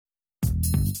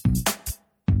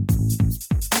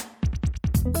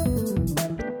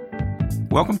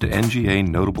Welcome to NGA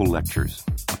Notable Lectures,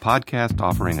 a podcast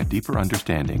offering a deeper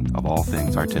understanding of all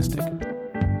things artistic.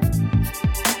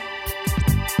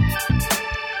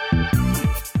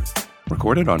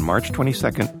 Recorded on March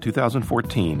 22,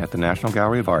 2014 at the National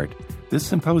Gallery of Art, this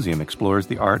symposium explores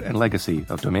the art and legacy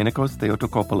of Domenikos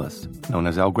Theotokopoulos, known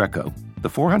as El Greco. The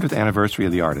 400th anniversary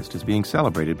of the artist is being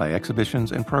celebrated by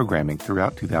exhibitions and programming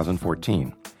throughout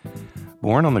 2014.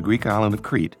 Born on the Greek island of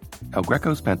Crete, El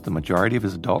Greco spent the majority of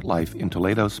his adult life in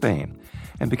Toledo, Spain,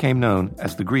 and became known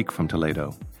as the Greek from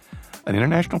Toledo. An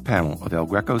international panel of El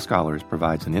Greco scholars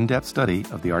provides an in-depth study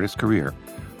of the artist's career,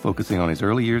 focusing on his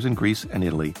early years in Greece and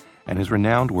Italy and his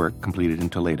renowned work completed in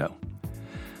Toledo.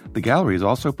 The gallery is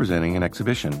also presenting an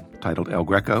exhibition titled El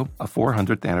Greco, a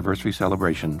 400th anniversary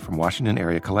celebration from Washington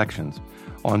Area Collections,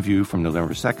 on view from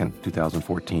November 2,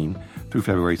 2014 through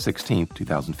February 16,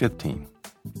 2015.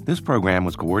 This program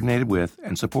was coordinated with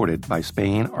and supported by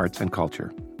Spain Arts and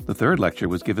Culture. The third lecture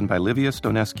was given by Livia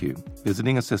Stonescu,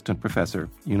 visiting assistant professor,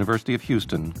 University of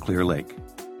Houston, Clear Lake.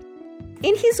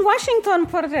 In his Washington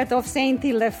portrait of Saint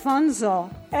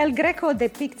Ildefonso, El Greco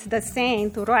depicts the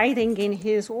saint riding in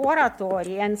his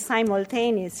oratory and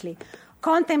simultaneously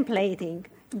contemplating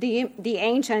the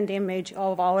ancient image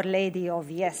of Our Lady of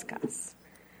Illescas.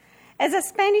 As a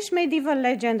Spanish medieval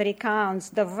legend recounts,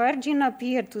 the Virgin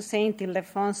appeared to Saint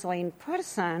Ildefonso in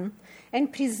person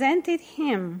and presented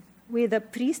him with a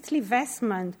priestly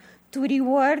vestment to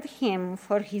reward him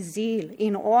for his zeal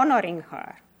in honoring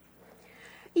her.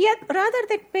 Yet, rather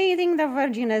than painting the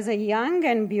Virgin as a young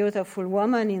and beautiful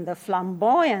woman in the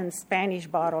flamboyant Spanish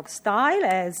Baroque style,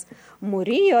 as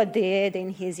Murillo did in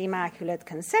his Immaculate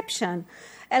Conception,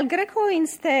 El Greco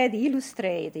instead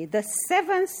illustrated the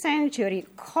 7th century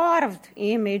carved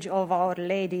image of Our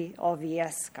Lady of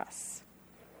Illescas.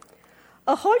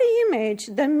 A holy image,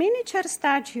 the miniature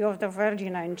statue of the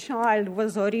Virgin and Child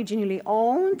was originally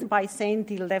owned by Saint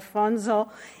Ildefonso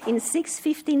in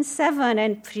 657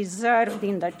 and preserved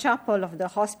in the chapel of the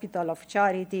Hospital of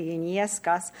Charity in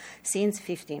Illescas since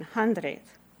 1500.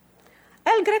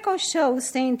 El Greco shows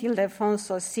Saint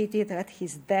Ildefonso seated at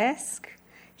his desk,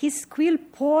 his quill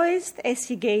poised as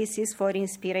he gazes for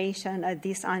inspiration at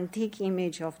this antique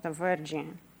image of the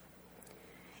Virgin.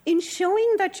 In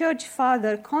showing the Church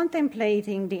Father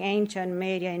contemplating the ancient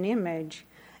Marian image,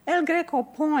 El Greco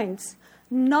points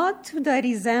not to the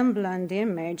resemblant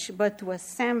image, but to a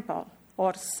sample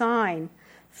or sign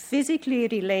physically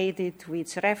related to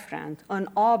its referent, an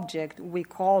object we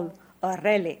call a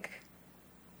relic.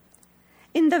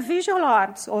 In the visual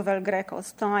arts of El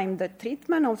Greco's time, the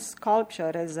treatment of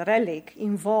sculpture as a relic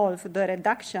involved the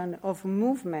reduction of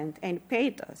movement and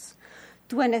pathos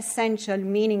to an essential,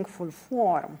 meaningful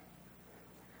form.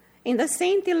 In the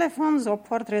Saint Ildefonso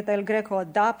portrait, El Greco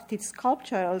adapted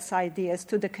sculptural ideas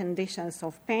to the conditions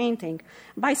of painting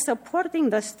by supporting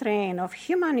the strain of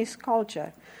humanist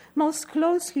culture most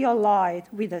closely allied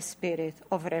with the spirit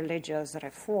of religious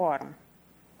reform.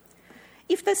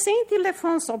 If the Saint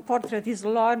Ildefonso portrait is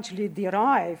largely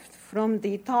derived from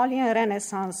the Italian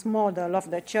Renaissance model of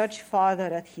the Church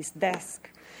Father at his desk,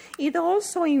 it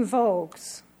also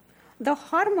invokes the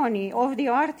harmony of the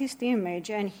artist's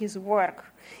image and his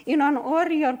work in an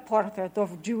earlier portrait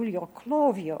of Giulio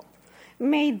Clovio,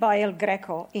 made by El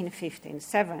Greco in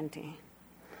 1570.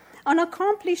 An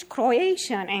accomplished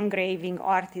Croatian engraving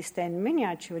artist and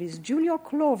miniaturist, Giulio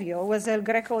Clovio was El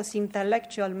Greco's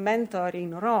intellectual mentor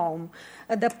in Rome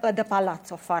at the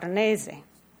Palazzo Farnese.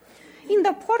 In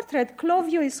the portrait,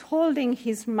 Clovio is holding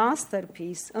his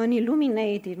masterpiece, an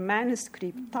illuminated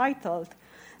manuscript titled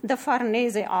The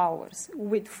Farnese Hours,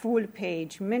 with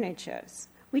full-page miniatures,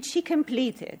 which he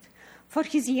completed for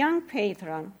his young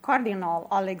patron, Cardinal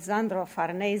Alessandro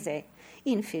Farnese,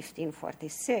 in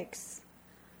 1546.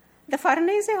 The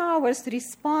Farnese Hours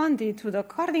responded to the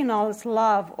Cardinal's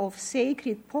love of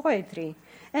sacred poetry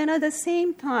and at the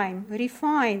same time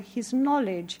refined his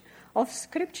knowledge of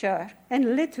scripture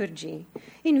and liturgy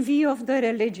in view of the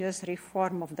religious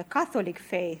reform of the Catholic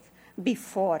faith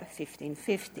before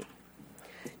 1550.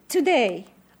 Today,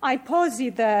 I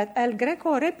posit that El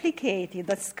Greco replicated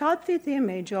the sculpted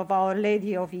image of Our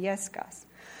Lady of Illescas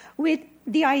with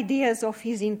the ideas of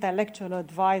his intellectual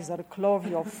advisor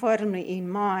Clovio firmly in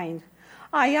mind.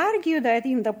 I argue that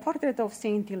in the portrait of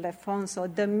Saint Ildefonso,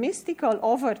 the mystical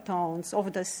overtones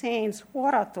of the saint's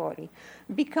oratory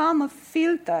become a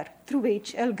filter through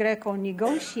which El Greco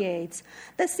negotiates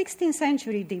the 16th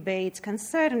century debates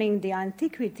concerning the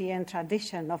antiquity and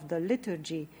tradition of the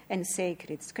liturgy and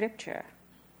sacred scripture.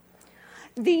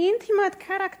 The intimate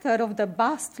character of the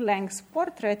bust-length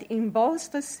portrait in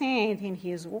both the saint in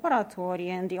his oratory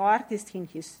and the artist in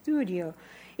his studio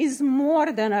is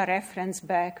more than a reference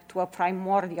back to a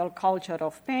primordial culture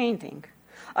of painting.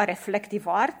 A reflective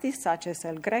artist such as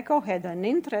El Greco had an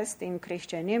interest in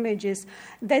Christian images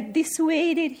that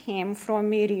dissuaded him from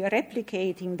merely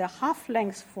replicating the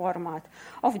half-length format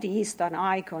of the Eastern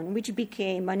icon, which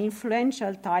became an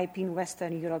influential type in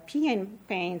Western European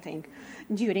painting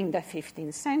during the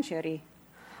 15th century.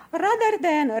 Rather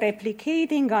than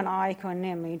replicating an icon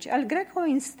image, El Greco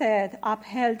instead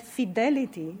upheld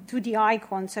fidelity to the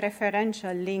icon's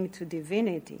referential link to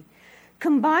divinity,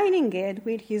 combining it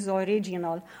with his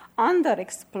original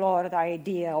underexplored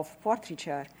idea of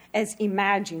portraiture as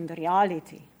imagined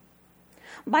reality.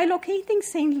 By locating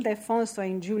Saint Ildefonso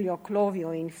and Giulio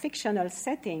Clovio in fictional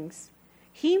settings,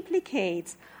 he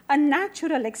implicates a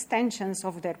natural extension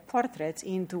of their portraits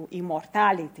into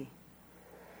immortality.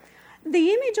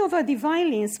 The image of a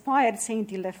divinely inspired Saint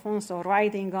Ildefonso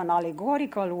writing an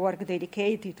allegorical work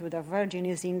dedicated to the Virgin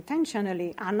is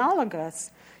intentionally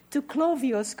analogous to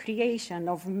Clovio's creation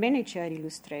of miniature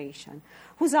illustration,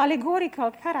 whose allegorical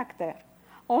character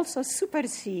also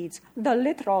supersedes the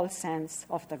literal sense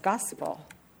of the gospel.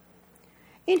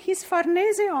 In his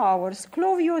Farnese Hours,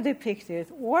 Clovio depicted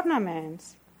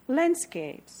ornaments,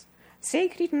 landscapes,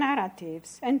 sacred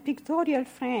narratives, and pictorial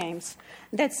frames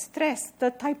that stressed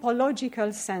the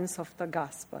typological sense of the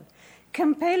gospel,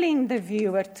 compelling the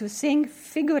viewer to think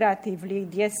figuratively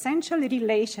the essential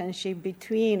relationship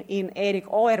between, in Erich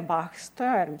Auerbach's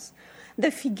terms, the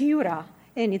figura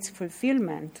and its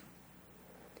fulfillment.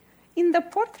 In the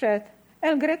portrait,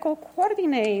 El Greco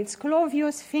coordinates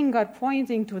Clovio's finger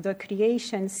pointing to the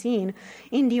creation scene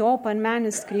in the open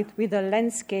manuscript with a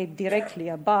landscape directly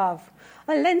above,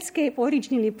 a landscape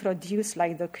originally produced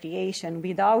like the creation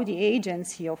without the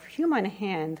agency of human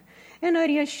hand, and a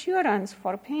reassurance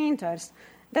for painters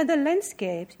that the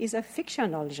landscape is a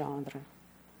fictional genre.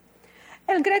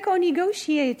 El Greco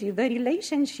negotiated the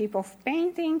relationship of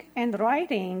painting and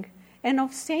writing and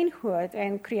of sainthood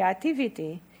and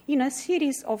creativity in a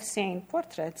series of saint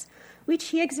portraits, which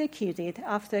he executed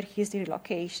after his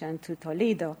relocation to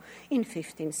Toledo in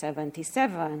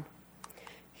 1577.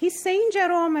 His Saint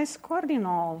Jerome as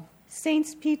Cardinal,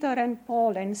 Saints Peter and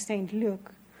Paul and Saint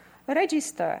Luke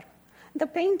register the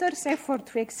painter's effort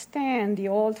to extend the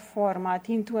old format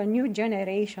into a new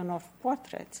generation of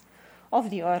portraits of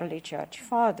the early church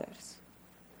fathers.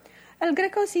 El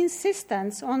Greco's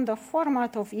insistence on the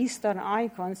format of Eastern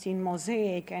icons in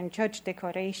mosaic and church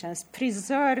decorations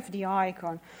preserved the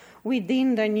icon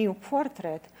within the new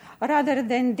portrait rather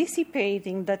than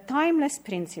dissipating the timeless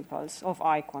principles of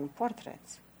icon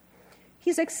portraits.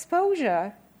 His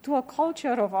exposure to a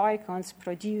culture of icons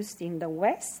produced in the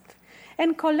West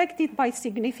and collected by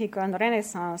significant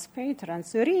Renaissance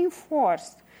patrons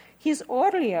reinforced his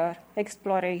earlier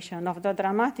exploration of the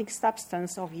dramatic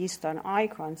substance of Eastern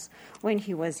icons when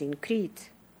he was in Crete.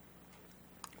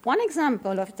 One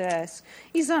example of this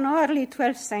is an early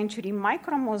 12th century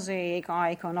micromosaic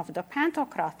icon of the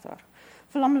Pantocrator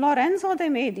from Lorenzo de'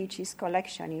 Medici's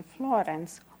collection in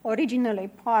Florence, originally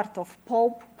part of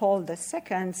Pope Paul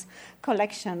II's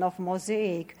collection of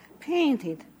mosaic,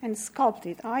 painted and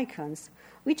sculpted icons,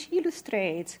 which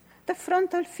illustrates the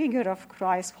frontal figure of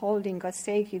Christ holding a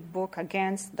sacred book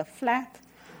against the flat,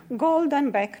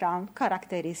 golden background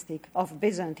characteristic of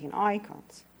Byzantine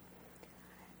icons.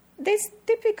 This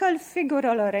typical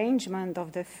figural arrangement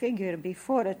of the figure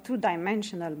before a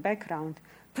two-dimensional background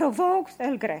provoked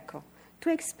El Greco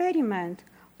to experiment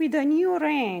with a new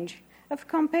range of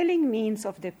compelling means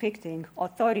of depicting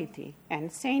authority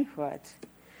and sainthood.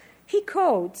 He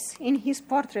quotes in his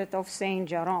portrait of Saint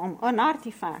Jerome an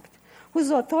artifact whose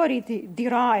authority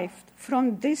derived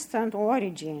from distant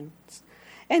origins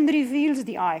and reveals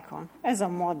the icon as a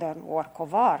modern work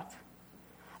of art.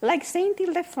 Like Saint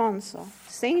Ildefonso,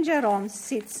 Saint Jerome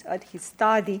sits at his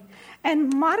study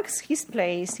and marks his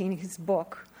place in his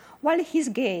book, while his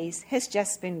gaze has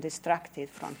just been distracted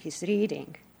from his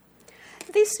reading.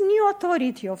 This new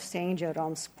authority of Saint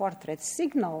Jerome's portrait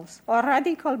signals a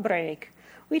radical break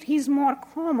with his more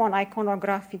common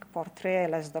iconographic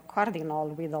portrayal as the cardinal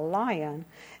with a lion,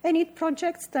 and it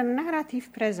projects the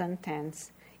narrative present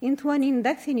tense into an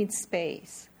indefinite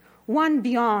space, one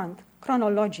beyond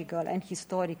chronological and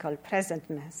historical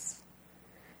presentness.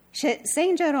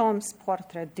 Saint Jerome's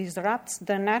portrait disrupts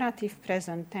the narrative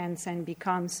present tense and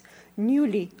becomes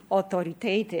newly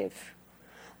authoritative.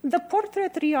 The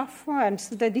portrait reaffirms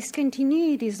the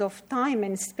discontinuities of time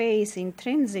and space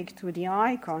intrinsic to the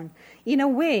icon in a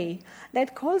way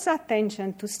that calls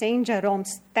attention to Saint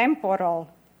Jerome's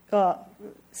temporal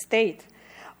state,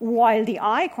 while the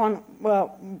icon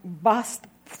bust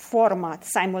format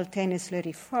simultaneously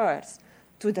refers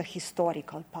to the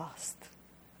historical past.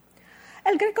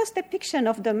 El Greco's depiction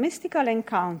of the mystical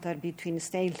encounter between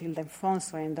Saint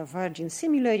Ildefonso and the Virgin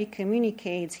similarly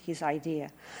communicates his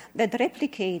idea that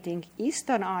replicating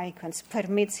Eastern icons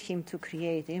permits him to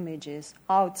create images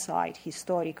outside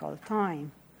historical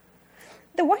time.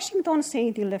 The Washington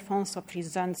Saint Ildefonso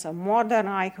presents a modern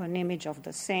icon image of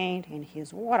the saint in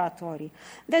his oratory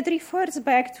that refers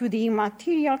back to the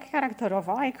immaterial character of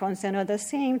icons and at the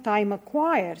same time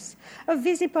acquires a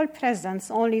visible presence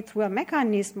only through a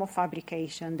mechanism of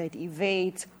fabrication that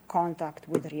evades contact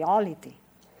with reality.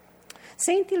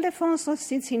 Saint Ildefonso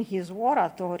sits in his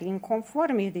oratory in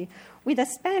conformity with a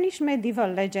Spanish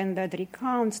medieval legend that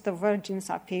recounts the Virgin's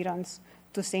appearance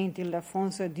to Saint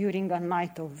Ildefonso during a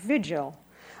night of vigil,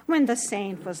 when the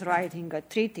saint was writing a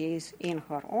treatise in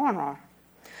her honor.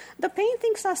 The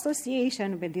painting's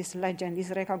association with this legend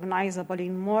is recognizable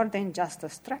in more than just the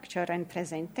structure and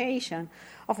presentation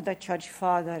of the church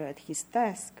father at his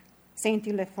desk. Saint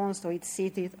Ildefonso is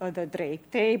seated at the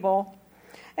draped table,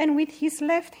 and with his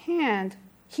left hand,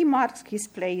 he marks his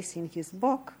place in his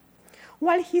book,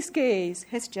 while his gaze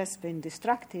has just been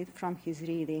distracted from his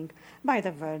reading by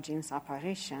the Virgin's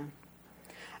apparition.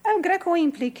 El Greco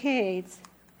implicates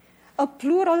a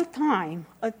plural time,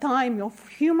 a time of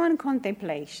human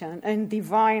contemplation and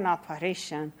divine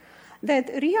apparition that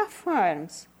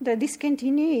reaffirms the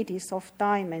discontinuities of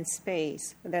time and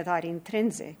space that are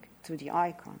intrinsic to the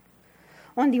icon.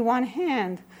 On the one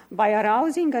hand, by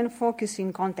arousing and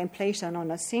focusing contemplation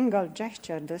on a single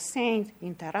gesture, the saint,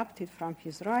 interrupted from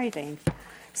his writing,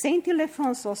 Saint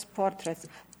Ildefonso's portrait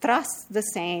thrusts the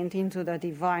saint into the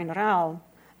divine realm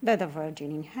that the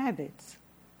Virgin inhabits.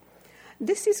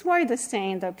 This is why the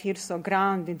saint appears so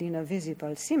grounded in a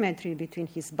visible symmetry between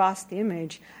his bust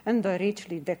image and the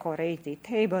richly decorated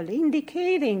table,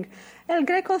 indicating El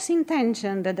Greco's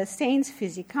intention that the saint's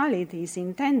physicality is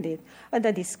intended at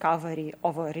the discovery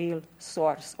of a real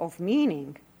source of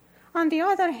meaning. On the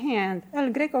other hand, El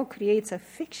Greco creates a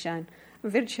fiction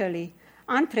virtually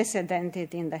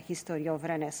unprecedented in the history of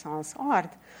Renaissance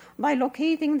art by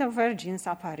locating the Virgin's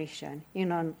apparition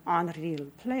in an unreal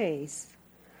place.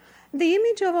 The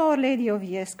image of Our Lady of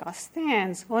Viesca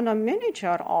stands on a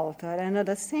miniature altar and at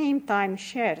the same time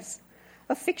shares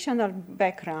a fictional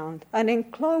background, an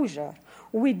enclosure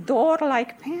with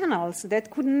door-like panels that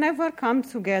could never come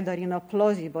together in a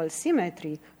plausible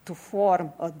symmetry to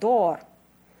form a door.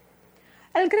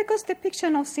 El Greco's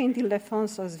depiction of Saint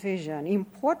Ildefonso's vision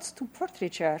imports to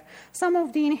portraiture some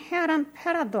of the inherent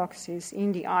paradoxes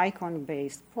in the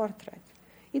icon-based portrait.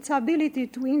 Its ability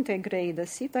to integrate the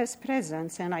sitter's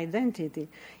presence and identity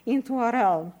into a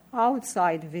realm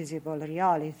outside visible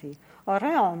reality, a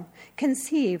realm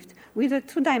conceived with a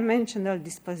two-dimensional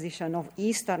disposition of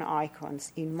Eastern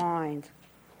icons in mind.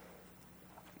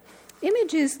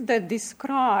 Images that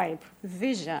describe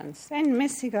visions and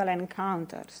mystical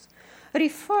encounters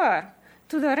refer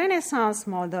to the Renaissance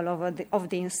model of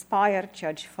the inspired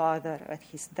church father at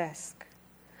his desk.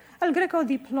 El Greco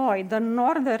deployed the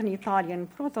northern Italian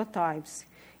prototypes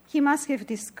he must have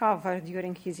discovered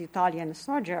during his Italian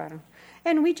sojourn,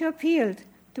 and which appealed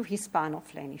to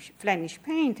Hispano-Flemish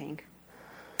painting.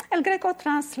 El Greco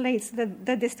translates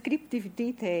the descriptive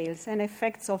details and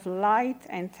effects of light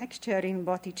and texture in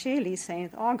Botticelli's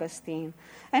St. Augustine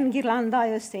and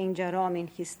Ghirlandaio's St. Jerome in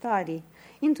his study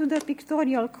into the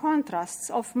pictorial contrasts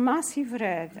of massive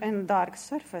red and dark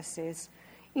surfaces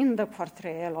in the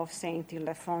portrayal of Saint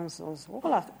Ildefonso's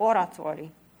oratory.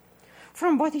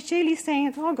 From Botticelli's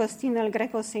St. Augustine, El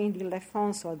Greco Saint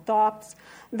Ildefonso adopts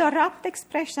the rapt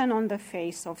expression on the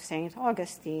face of St.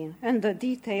 Augustine and the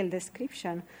detailed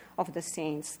description of the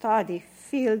saint's study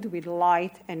filled with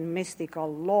light and mystical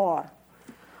lore.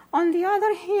 On the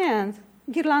other hand,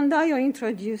 Ghirlandaio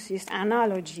introduces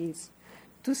analogies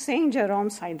to St.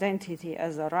 Jerome's identity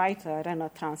as a writer and a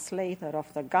translator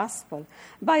of the gospel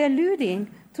by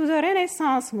alluding to the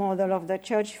Renaissance model of the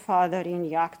church father in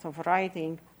the act of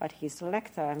writing at his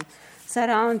lectern,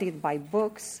 surrounded by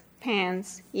books,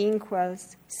 pens,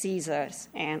 inkwells, scissors,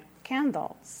 and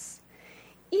candles.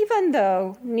 Even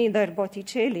though neither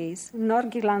Botticelli's nor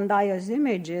Ghirlandaio's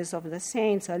images of the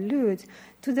saints allude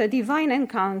to the divine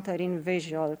encounter in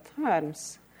visual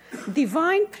terms,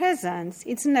 divine presence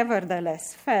is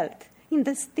nevertheless felt in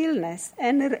the stillness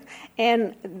and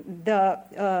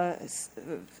the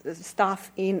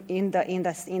stuff in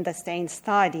the saint's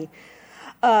study.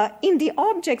 In the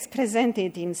objects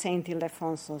presented in Saint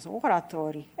Ildefonso's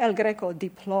oratory, El Greco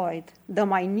deployed the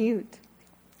minute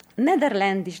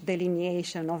Netherlandish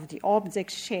delineation of the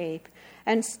object's shape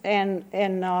and things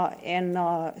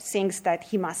that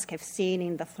he must have seen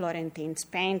in the Florentine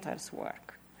painter's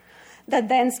work. The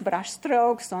dense brush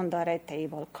strokes on the red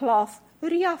tablecloth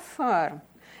reaffirm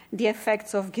the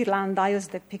effects of Ghirlandaio's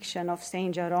depiction of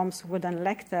St. Jerome's wooden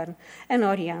lectern and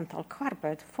oriental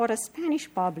carpet for a Spanish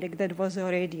public that was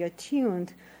already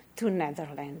attuned to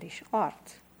Netherlandish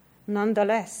art.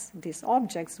 Nonetheless, these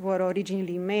objects were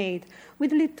originally made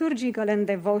with liturgical and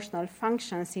devotional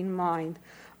functions in mind,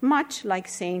 much like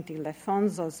Saint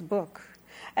Ildefonso's book.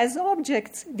 As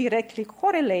objects directly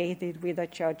correlated with the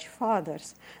Church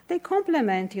Fathers, they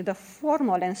complemented the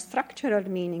formal and structural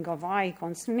meaning of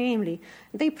icons, namely,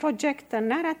 they project the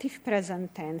narrative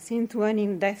present tense into an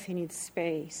indefinite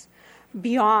space,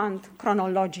 beyond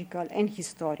chronological and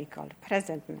historical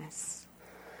presentness.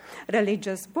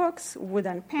 Religious books,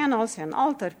 wooden panels, and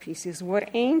altarpieces were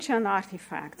ancient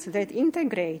artifacts that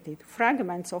integrated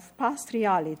fragments of past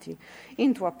reality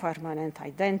into a permanent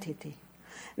identity.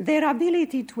 Their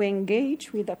ability to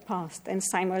engage with the past and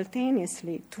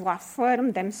simultaneously to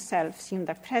affirm themselves in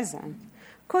the present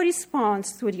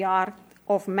corresponds to the art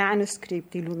of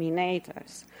manuscript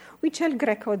illuminators, which El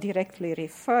Greco directly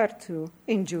referred to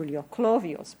in Giulio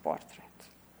Clovio's portrait.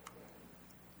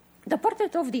 The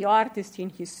portrait of the artist in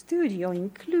his studio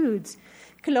includes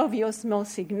Clovio's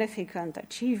most significant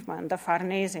achievement, the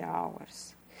Farnese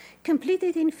Hours.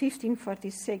 Completed in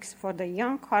 1546 for the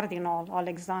young Cardinal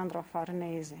Alessandro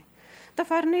Farnese, the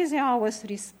Farnese Hours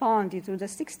responded to the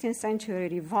 16th century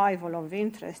revival of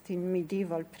interest in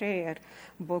medieval prayer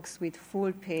books with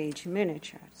full-page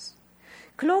miniatures.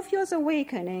 Clovio's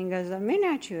awakening as a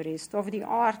miniaturist of the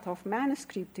art of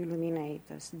manuscript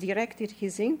illuminators directed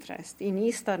his interest in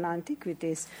Eastern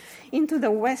antiquities into the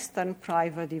Western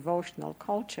private devotional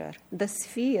culture, the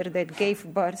sphere that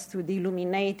gave birth to the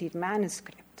illuminated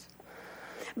manuscript.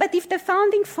 But if the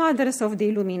founding fathers of the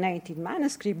illuminated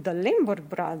manuscript, the Limburg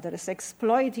brothers,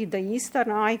 exploited the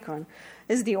Eastern icon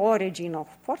as the origin of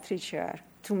portraiture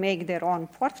to make their own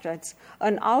portraits,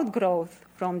 an outgrowth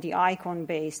from the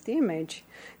icon-based image,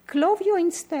 Clovio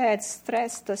instead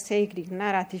stressed the sacred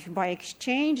narrative by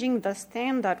exchanging the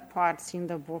standard parts in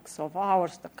the books of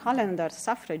hours, the calendar,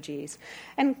 suffrages,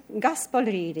 and gospel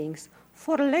readings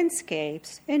for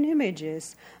landscapes and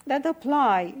images that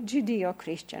apply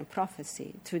Judeo-Christian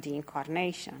prophecy to the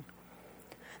Incarnation.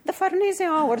 The Farnese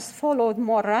Hours followed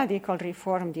more radical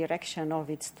reform direction of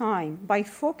its time by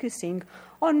focusing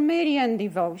on Marian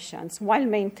devotions while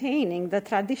maintaining the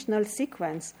traditional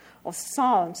sequence of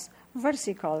psalms,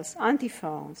 versicles,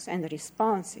 antiphons, and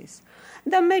responses.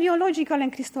 The Mariological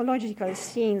and Christological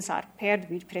scenes are paired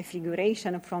with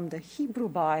prefiguration from the Hebrew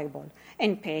Bible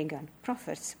and pagan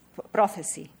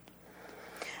prophecy.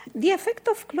 The effect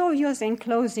of Clovio's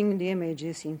enclosing the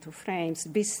images into frames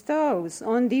bestows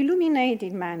on the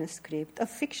illuminated manuscript a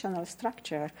fictional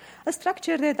structure, a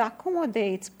structure that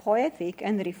accommodates poetic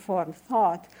and reformed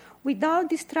thought without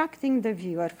distracting the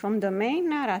viewer from the main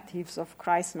narratives of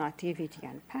Christ's nativity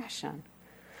and passion.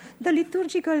 The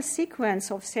liturgical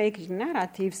sequence of sacred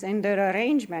narratives and their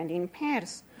arrangement in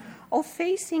pairs of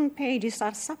facing pages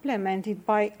are supplemented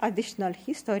by additional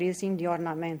histories in the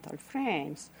ornamental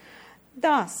frames.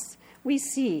 Thus, we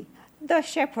see the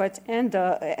shepherds and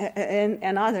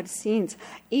other scenes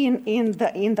in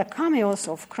the cameos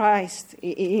of Christ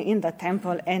in the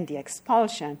temple and the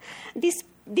expulsion.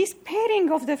 This pairing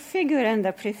of the figure and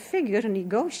the prefigure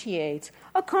negotiates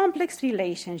a complex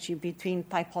relationship between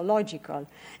typological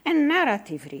and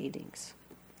narrative readings.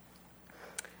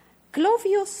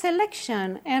 Clovio's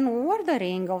selection and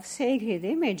ordering of sacred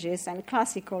images and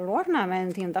classical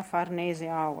ornament in the Farnese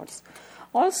Hours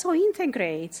also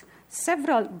integrates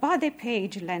several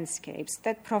body-page landscapes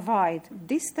that provide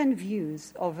distant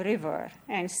views of river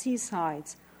and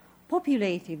seasides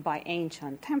populated by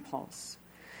ancient temples.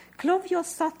 Clovio's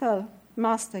subtle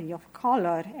mastery of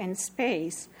color and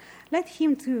space led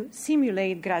him to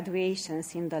simulate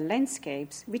graduations in the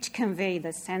landscapes, which convey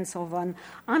the sense of an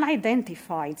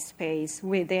unidentified space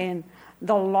within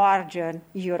the larger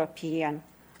European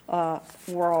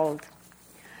world.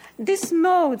 This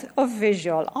mode of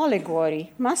visual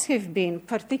allegory must have been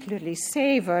particularly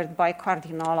savored by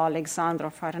Cardinal Alessandro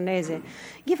Farnese,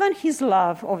 given his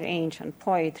love of ancient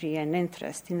poetry and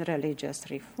interest in religious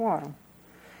reform.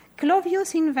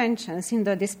 Clovio's inventions in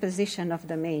the disposition of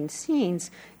the main scenes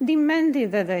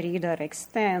demanded that the reader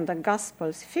extend the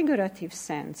Gospel's figurative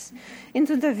sense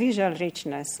into the visual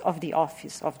richness of the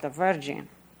office of the Virgin.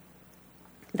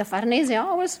 The Farnese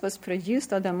Hours was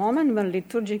produced at the moment when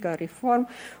liturgical reform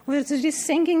was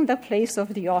rethinking the place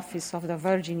of the office of the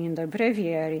Virgin in the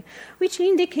breviary, which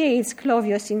indicates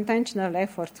Clovio's intentional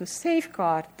effort to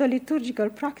safeguard the liturgical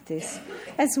practice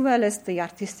as well as the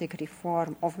artistic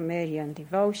reform of Marian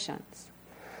devotions.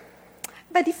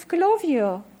 But if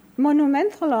Clovio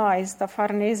monumentalized the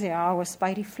Farnese Hours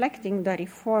by reflecting the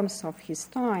reforms of his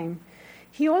time,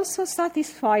 he also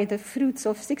satisfied the fruits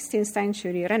of 16th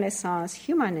century Renaissance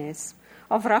humanism,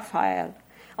 of Raphael,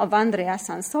 of Andrea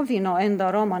Sansovino, and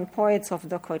the Roman poets of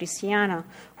the Corisiana,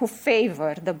 who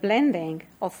favored the blending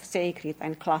of sacred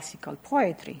and classical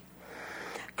poetry.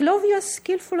 Clovio's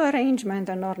skillful arrangement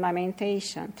and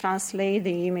ornamentation translate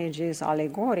the images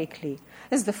allegorically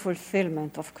as the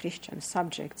fulfillment of Christian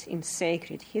subjects in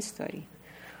sacred history.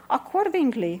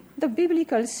 Accordingly, the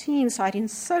biblical scenes are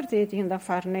inserted in the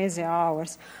Farnese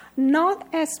Hours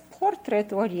not as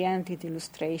portrait-oriented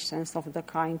illustrations of the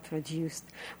kind produced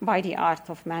by the art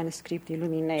of manuscript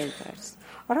illuminators.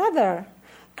 Rather,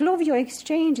 Clovio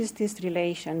exchanges this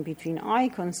relation between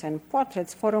icons and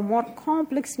portraits for a more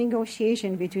complex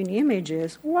negotiation between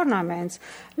images, ornaments,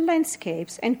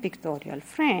 landscapes, and pictorial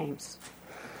frames.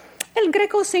 El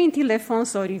Greco Saint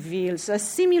Ildefonso reveals a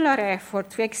similar effort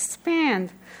to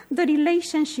expand the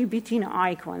relationship between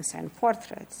icons and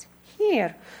portraits.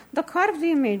 Here, the carved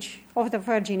image of the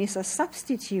Virgin is a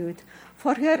substitute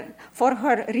for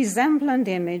her resemblant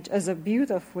image as a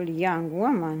beautiful young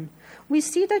woman. We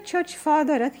see the church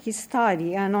father at his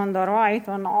study, and on the right,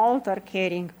 an altar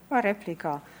carrying a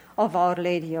replica of Our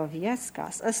Lady of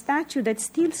Illescas, a statue that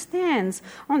still stands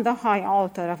on the high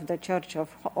altar of the Church of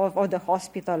the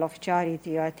Hospital of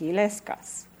Charity at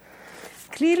Illescas.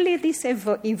 Clearly, this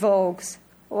evokes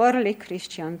early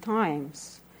Christian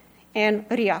times and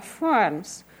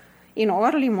reaffirms in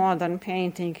early modern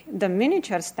painting the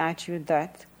miniature statue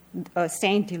that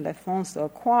Saint Ildefonso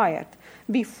acquired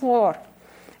before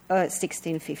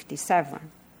 1657.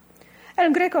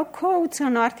 El Greco quotes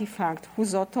an artifact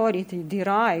whose authority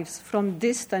derives from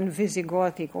distant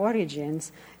Visigothic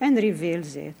origins and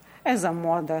reveals it as a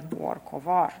modern work of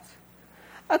art.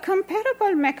 A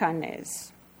comparable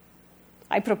mechanism,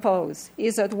 I propose,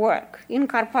 is at work in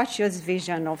Carpaccio's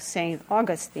vision of St.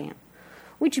 Augustine,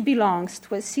 which belongs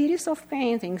to a series of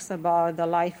paintings about the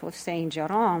life of St.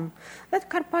 Jerome that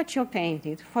Carpaccio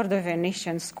painted for the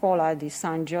Venetian Scuola di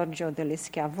San Giorgio degli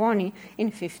Schiavoni in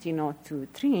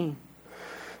 1502-3.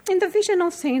 In the vision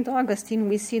of St. Augustine,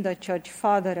 we see the church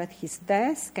father at his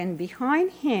desk, and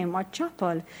behind him a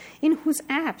chapel in whose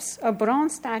apse a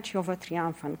bronze statue of a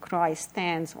triumphant Christ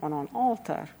stands on an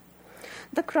altar.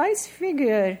 The Christ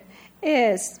figure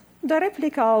is the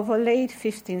replica of a late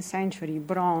 15th century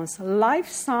bronze,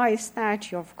 life-size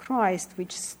statue of Christ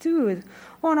which stood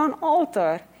on an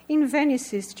altar in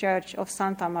Venice's Church of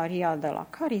Santa Maria della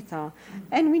Carità,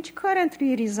 and which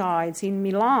currently resides in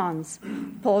Milan's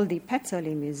Paul di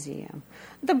Pezzoli Museum.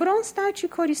 The bronze statue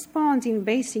corresponds in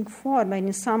basic form and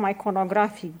in some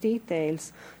iconographic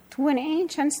details to an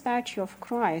ancient statue of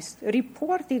Christ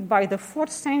reported by the 4th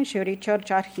century church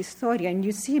art historian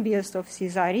Eusebius of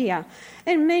Caesarea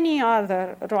and many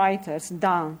other writers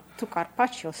down to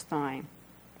Carpaccio's time.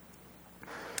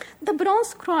 The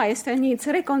bronze Christ and its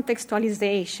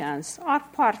recontextualizations are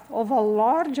part of a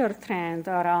larger trend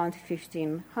around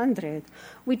 1500,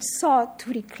 which sought to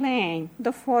reclaim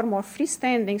the form of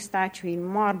freestanding statue in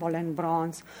marble and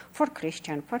bronze for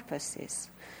Christian purposes.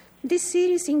 This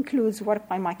series includes work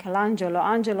by Michelangelo,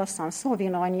 Angelo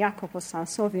Sansovino, and Jacopo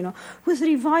Sansovino, whose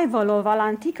revival of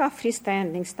all'antica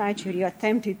freestanding statuary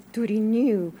attempted to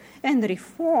renew and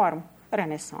reform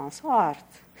Renaissance art.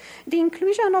 The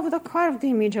inclusion of the carved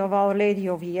image of Our Lady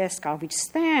of Illescas, which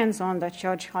stands on the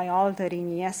church high altar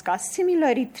in Illescas,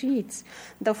 similarly treats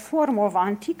the form of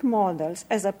antique models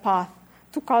as a path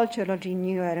to cultural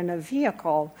renewal and a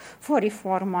vehicle for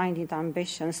reform-minded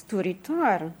ambitions to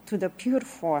return to the pure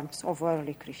forms of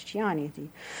early Christianity.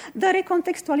 The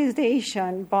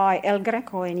recontextualization by El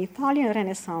Greco and Italian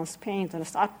Renaissance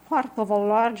painters are part of a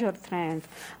larger trend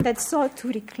that sought to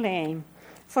reclaim,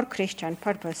 for Christian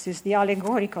purposes, the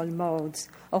allegorical modes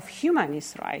of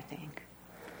humanist writing.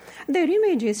 Their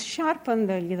images sharpen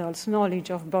the reader's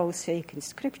knowledge of both sacred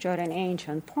scripture and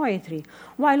ancient poetry,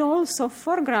 while also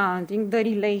foregrounding the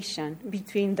relation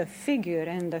between the figure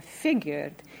and the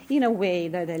figured in a way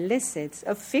that elicits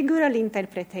a figural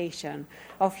interpretation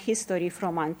of history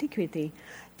from antiquity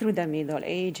through the Middle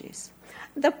Ages.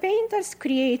 The painter's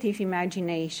creative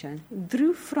imagination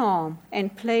drew from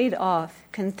and played off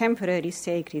contemporary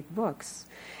sacred books,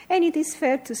 and it is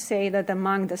fair to say that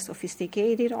among the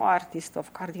sophisticated artists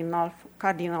of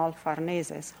Cardinal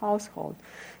Farnese's household,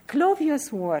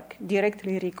 Clovio's work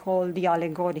directly recalled the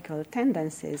allegorical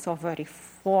tendencies of a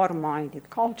reform-minded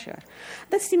culture.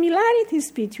 The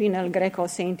similarities between El Greco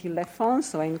Saint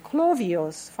Ildefonso and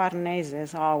Clovio's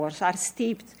Farnese's hours are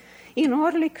steeped in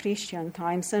early Christian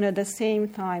times and at the same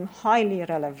time highly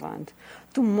relevant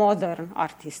to modern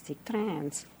artistic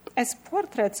trends. As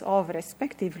portraits of,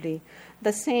 respectively,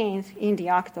 the saint in the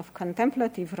act of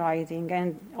contemplative writing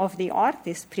and of the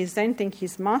artist presenting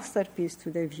his masterpiece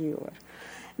to the viewer,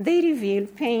 they reveal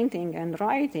painting and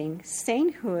writing,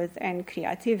 sainthood and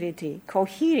creativity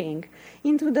cohering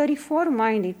into the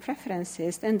reform-minded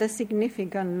preferences and the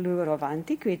significant lure of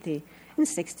antiquity in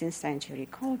 16th century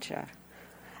culture.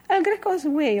 El Greco's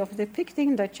way of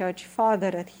depicting the church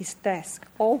father at his desk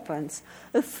opens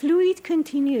a fluid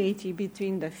continuity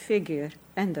between the figure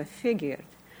and the figured.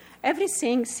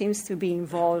 Everything seems to be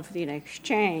involved in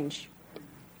exchange.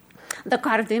 The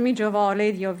carved image of Our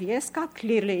Lady of Viesca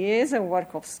clearly is a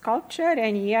work of sculpture,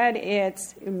 and yet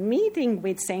its meeting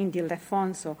with Saint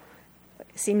Ildefonso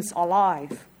seems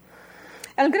alive.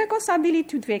 El Greco's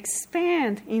ability to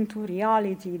expand into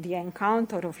reality the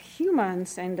encounter of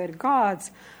humans and their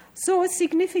gods saw a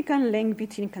significant link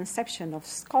between conception of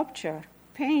sculpture,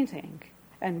 painting,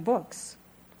 and books.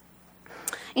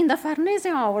 In the Farnese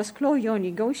hours, Clovio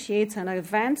negotiates an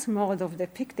advanced mode of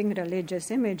depicting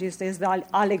religious images as the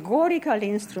allegorical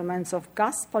instruments of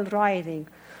gospel writing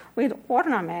with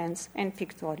ornaments and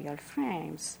pictorial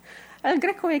frames. El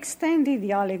Greco extended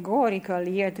the allegorical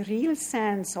yet real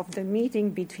sense of the meeting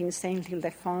between Saint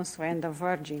Ildefonso and the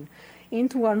Virgin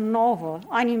into a novel,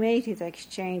 animated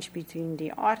exchange between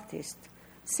the artist,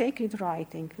 sacred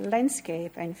writing,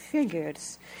 landscape, and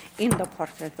figures in the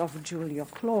portrait of Giulio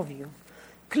Clovio.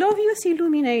 Clovio's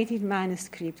illuminated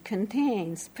manuscript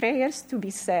contains prayers to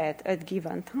be said at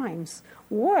given times,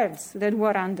 words that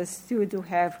were understood to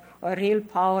have a real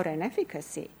power and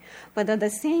efficacy. But at the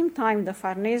same time, the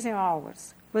Farnese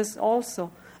Hours was also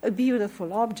a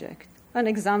beautiful object, an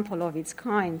example of its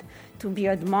kind, to be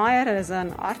admired as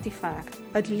an artifact,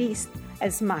 at least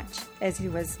as much as it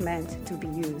was meant to be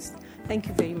used. Thank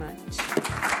you very much.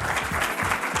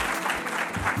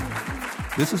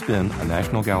 This has been a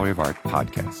National Gallery of Art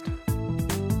podcast.